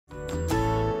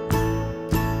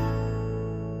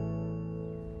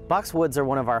Boxwoods are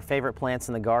one of our favorite plants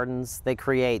in the gardens. They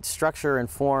create structure and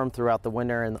form throughout the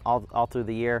winter and all through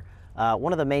the year.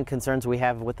 One of the main concerns we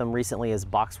have with them recently is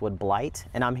Boxwood Blight,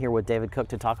 and I'm here with David Cook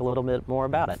to talk a little bit more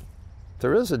about it.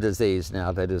 There is a disease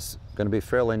now that is going to be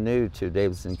fairly new to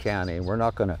Davidson County, and we're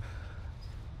not going to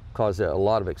cause a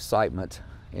lot of excitement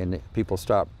and people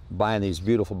start buying these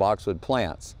beautiful boxwood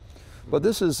plants. But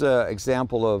this is an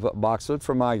example of boxwood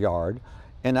from my yard,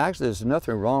 and actually there's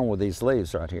nothing wrong with these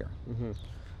leaves right here.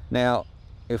 Now,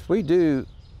 if we do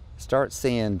start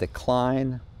seeing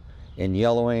decline in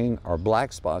yellowing or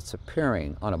black spots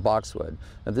appearing on a boxwood,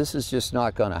 now this is just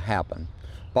not going to happen.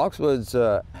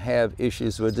 Boxwoods have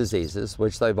issues with diseases,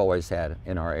 which they've always had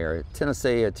in our area.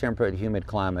 Tennessee, a temperate, humid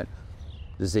climate,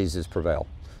 diseases prevail.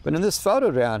 But in this photo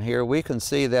down here, we can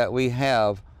see that we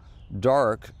have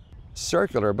dark,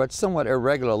 circular, but somewhat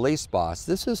irregular leaf spots.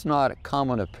 This is not a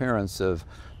common appearance of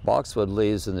boxwood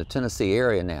leaves in the Tennessee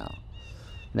area now.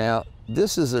 Now,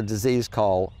 this is a disease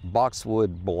called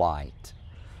Boxwood Blight.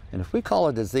 And if we call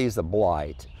a disease a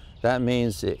blight, that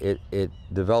means it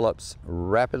develops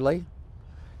rapidly.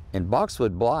 And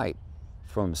Boxwood Blight,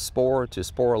 from spore to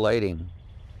sporulating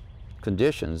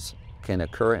conditions, can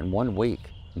occur in 1 week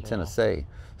in Tennessee.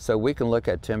 So we can look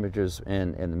at temperatures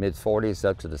in the mid-40s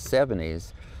up to the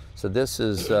 70s. So this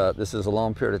is a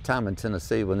long period of time in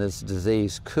Tennessee when this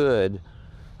disease could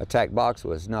attack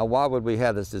boxwoods. Now, why would we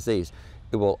have this disease?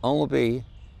 It will only be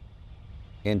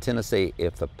in Tennessee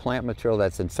if the plant material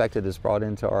that's infected is brought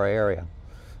into our area.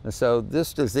 And so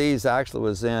this disease actually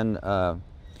was in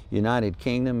United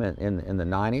Kingdom in the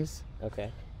 90s.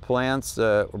 Okay. Plants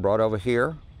were brought over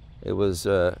here. It was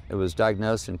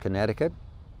diagnosed in Connecticut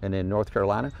and in North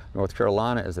Carolina. North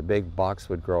Carolina is a big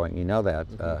boxwood growing, you know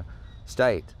that,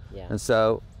 state. Yeah. And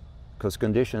so, because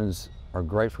conditions are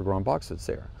great for growing boxwoods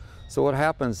there. So what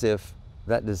happens if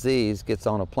that disease gets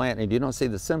on a plant and you don't see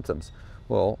the symptoms?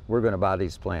 Well, we're going to buy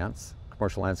these plants,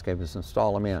 commercial landscapers,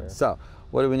 install them in. Sure. So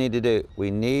what do we need to do? We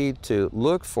need to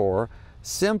look for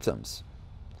symptoms.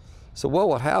 So what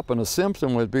would happen, a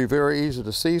symptom would be very easy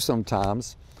to see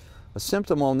sometimes. A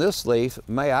symptom on this leaf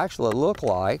may actually look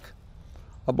like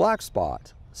a black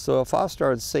spot. So if I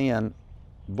started seeing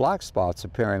black spots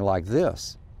appearing like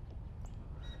this,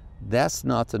 that's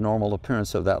not the normal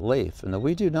appearance of that leaf. And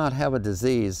we do not have a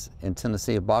disease in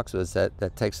Tennessee of boxwoods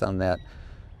that takes on that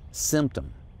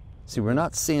symptom. See, we're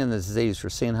not seeing the disease,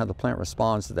 we're seeing how the plant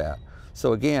responds to that.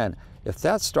 So again, if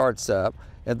that starts up,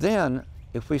 and then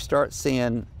if we start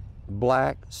seeing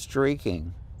black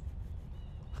streaking,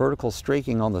 vertical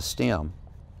streaking on the stem,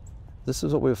 this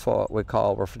is what we refer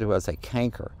to as a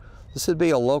canker. This would be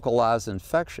a localized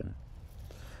infection.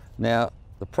 Now,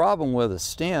 the problem with a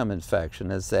stem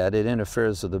infection is that it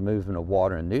interferes with the movement of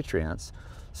water and nutrients.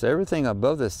 So everything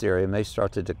above this area may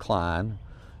start to decline,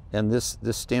 and this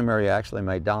stem area actually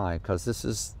may die because this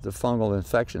is the fungal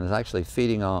infection is actually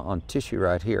feeding on tissue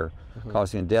right here,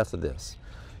 causing the death of this.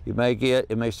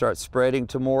 It may start spreading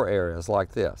to more areas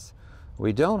like this.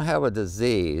 We don't have a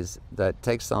disease that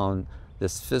takes on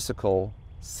this physical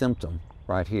symptom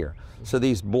right here. So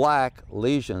these black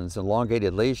lesions,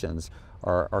 elongated lesions,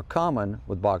 are common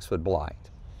with boxwood blight.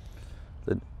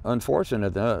 Unfortunately,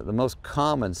 the most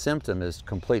common symptom is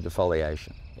complete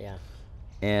defoliation. Yeah.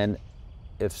 And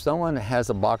if someone has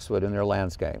a boxwood in their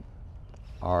landscape,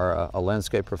 or a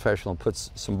landscape professional puts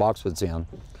some boxwoods in,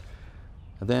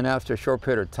 then after a short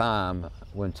period of time,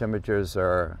 when temperatures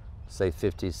are, say,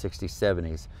 50s, 60s,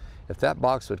 70s, if that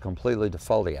boxwood completely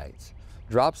defoliates,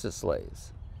 drops its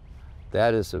leaves,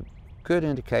 that is a good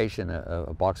indication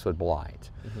of boxwood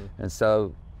blight. And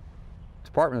so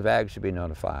Department of Ag should be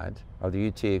notified, or the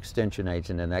UT extension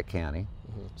agent in that county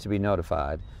should be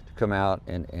notified to come out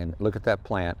and look at that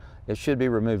plant. It should be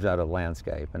removed out of the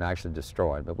landscape and actually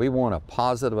destroyed. But we want a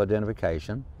positive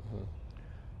identification,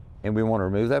 and we want to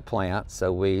remove that plant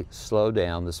so we slow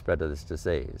down the spread of this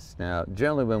disease. Now,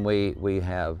 generally when we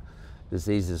have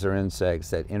diseases or insects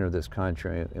that enter this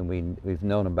country, and we've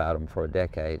known about them for a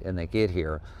decade, and they get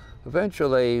here,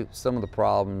 eventually some of the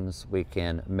problems we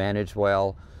can manage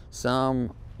well,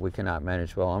 some we cannot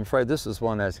manage well. I'm afraid this is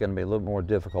one that's going to be a little more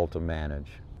difficult to manage.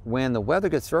 When the weather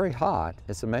gets very hot,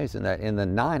 it's amazing that in the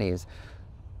 90s,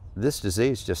 this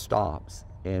disease just stops.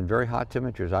 And very hot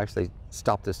temperatures actually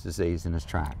stop this disease in its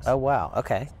tracks. Oh, wow.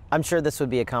 Okay. I'm sure this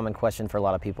would be a common question for a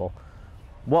lot of people.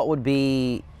 What would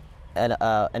be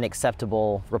an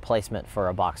acceptable replacement for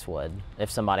a boxwood? If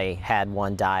somebody had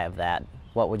one die of that,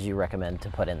 what would you recommend to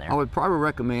put in there? I would probably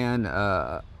recommend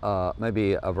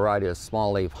maybe a variety of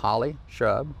small leaf holly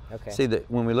shrub. Okay. See that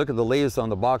when we look at the leaves on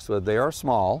the boxwood, they are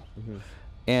small,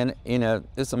 And you know,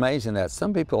 it's amazing that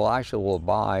some people actually will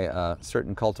buy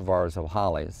certain cultivars of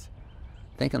hollies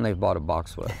thinking they've bought a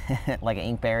boxwood. Like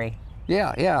an inkberry?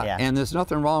 Yeah, and there's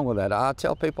nothing wrong with that. I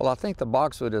tell people, I think the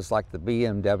boxwood is like the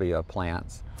BMW of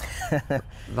plants.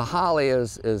 The holly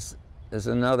is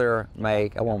another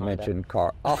make. I won't mention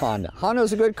car. Honda.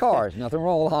 Honda's a good car. There's nothing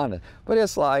wrong with Honda. But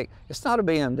it's like, it's not a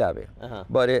BMW,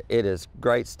 but it is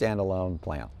great standalone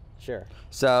plant. Sure.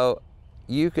 So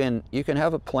you can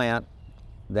have a plant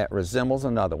that resembles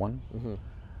another one,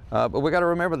 but we got to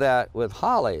remember that with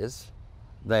hollies,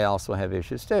 they also have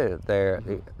issues too. They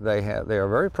are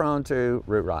very prone to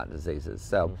root rot diseases.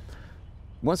 So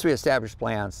once we establish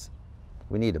plants,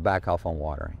 we need to back off on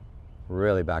watering.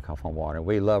 Really back off on watering.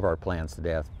 We love our plants to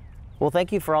death. Well,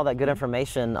 thank you for all that good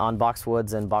information on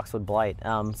boxwoods and boxwood blight.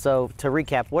 So to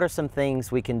recap, what are some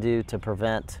things we can do to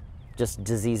prevent just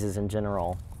diseases in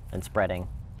general and spreading?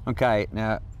 Okay,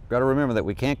 now got to remember that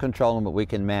we can't control them, but we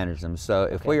can manage them. So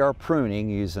if we are pruning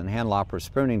using hand loppers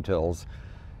pruning tools,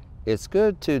 it's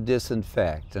good to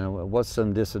disinfect. And what's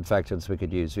some disinfectants we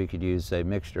could use? We could use a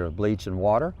mixture of bleach and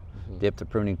water. Dip the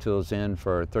pruning tools in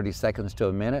for 30 seconds to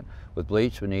a minute. With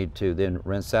bleach, we need to then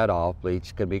rinse that off.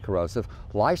 Bleach can be corrosive.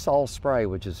 Lysol spray,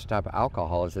 which is a type of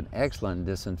alcohol, is an excellent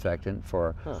disinfectant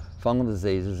for fungal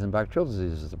diseases and bacterial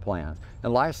diseases of plants.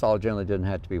 And Lysol generally doesn't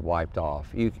have to be wiped off.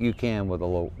 You can with a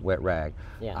little wet rag.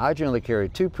 I generally carry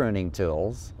 2 pruning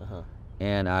tools,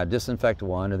 and I disinfect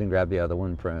one and then grab the other one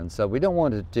and prune. So we don't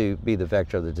want it to be the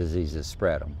vector of the diseases,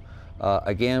 spread them.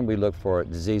 Again, we look for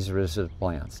disease-resistant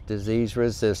plants.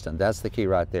 Disease-resistant, that's the key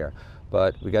right there.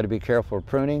 But we got to be careful of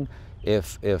pruning.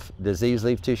 If diseased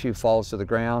leaf tissue falls to the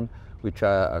ground, we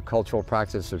try a cultural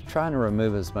practice of trying to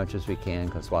remove as much as we can,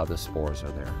 because while the spores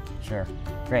are there. Sure.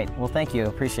 Great. Well, thank you.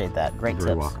 Appreciate that. Great tips.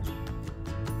 You're welcome.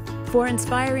 For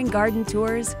inspiring garden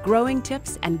tours, growing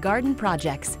tips, and garden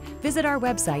projects, visit our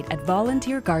website at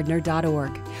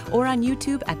volunteergardener.org or on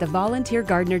YouTube at the Volunteer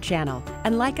Gardener channel,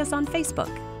 and like us on Facebook.